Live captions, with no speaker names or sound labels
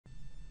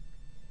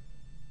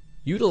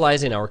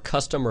Utilizing our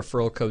custom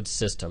referral code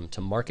system to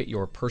market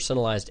your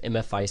personalized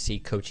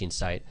MFIC coaching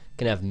site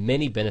can have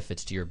many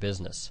benefits to your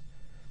business.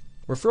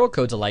 Referral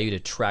codes allow you to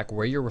track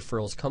where your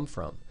referrals come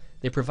from.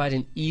 They provide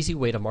an easy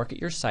way to market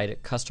your site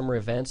at customer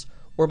events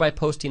or by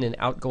posting in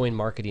outgoing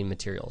marketing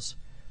materials.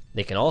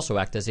 They can also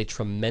act as a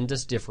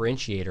tremendous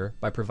differentiator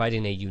by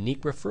providing a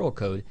unique referral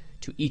code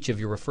to each of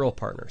your referral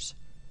partners.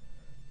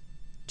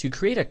 To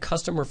create a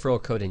custom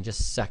referral code in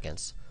just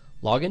seconds,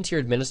 log into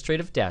your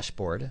administrative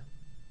dashboard,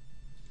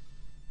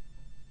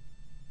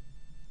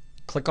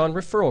 click on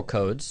Referral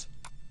Codes,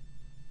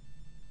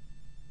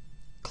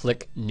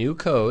 click New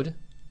Code,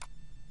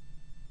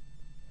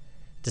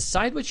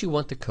 decide what you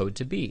want the code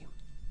to be.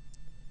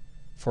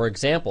 For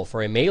example,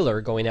 for a mailer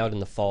going out in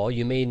the fall,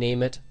 you may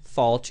name it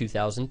Fall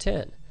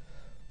 2010.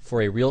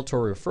 For a realtor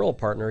referral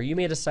partner, you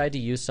may decide to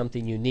use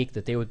something unique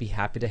that they would be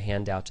happy to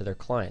hand out to their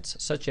clients,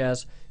 such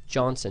as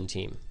Johnson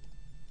Team.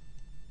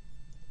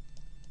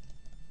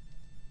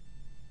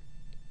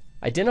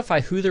 Identify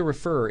who the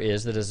referrer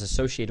is that is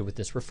associated with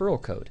this referral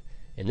code.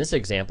 In this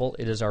example,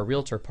 it is our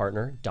realtor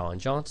partner, Don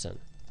Johnson.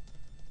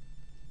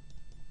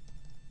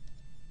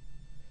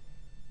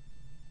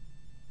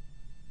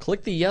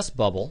 Click the Yes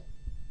bubble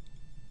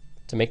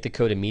to make the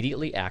code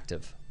immediately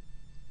active.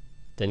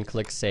 Then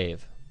click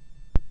Save.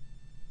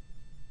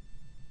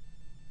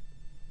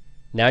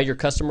 Now your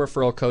custom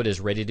referral code is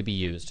ready to be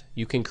used.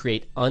 You can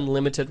create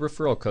unlimited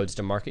referral codes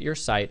to market your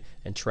site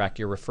and track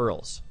your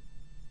referrals.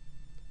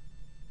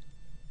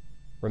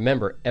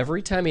 Remember,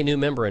 every time a new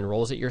member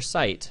enrolls at your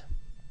site,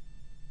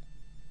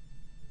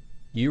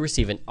 you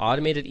receive an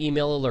automated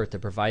email alert that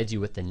provides you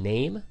with the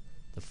name,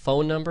 the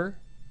phone number,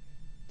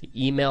 the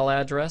email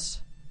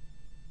address,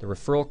 the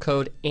referral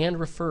code, and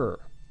referrer.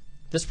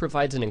 This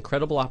provides an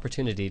incredible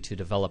opportunity to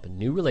develop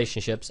new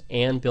relationships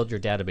and build your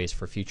database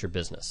for future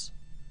business.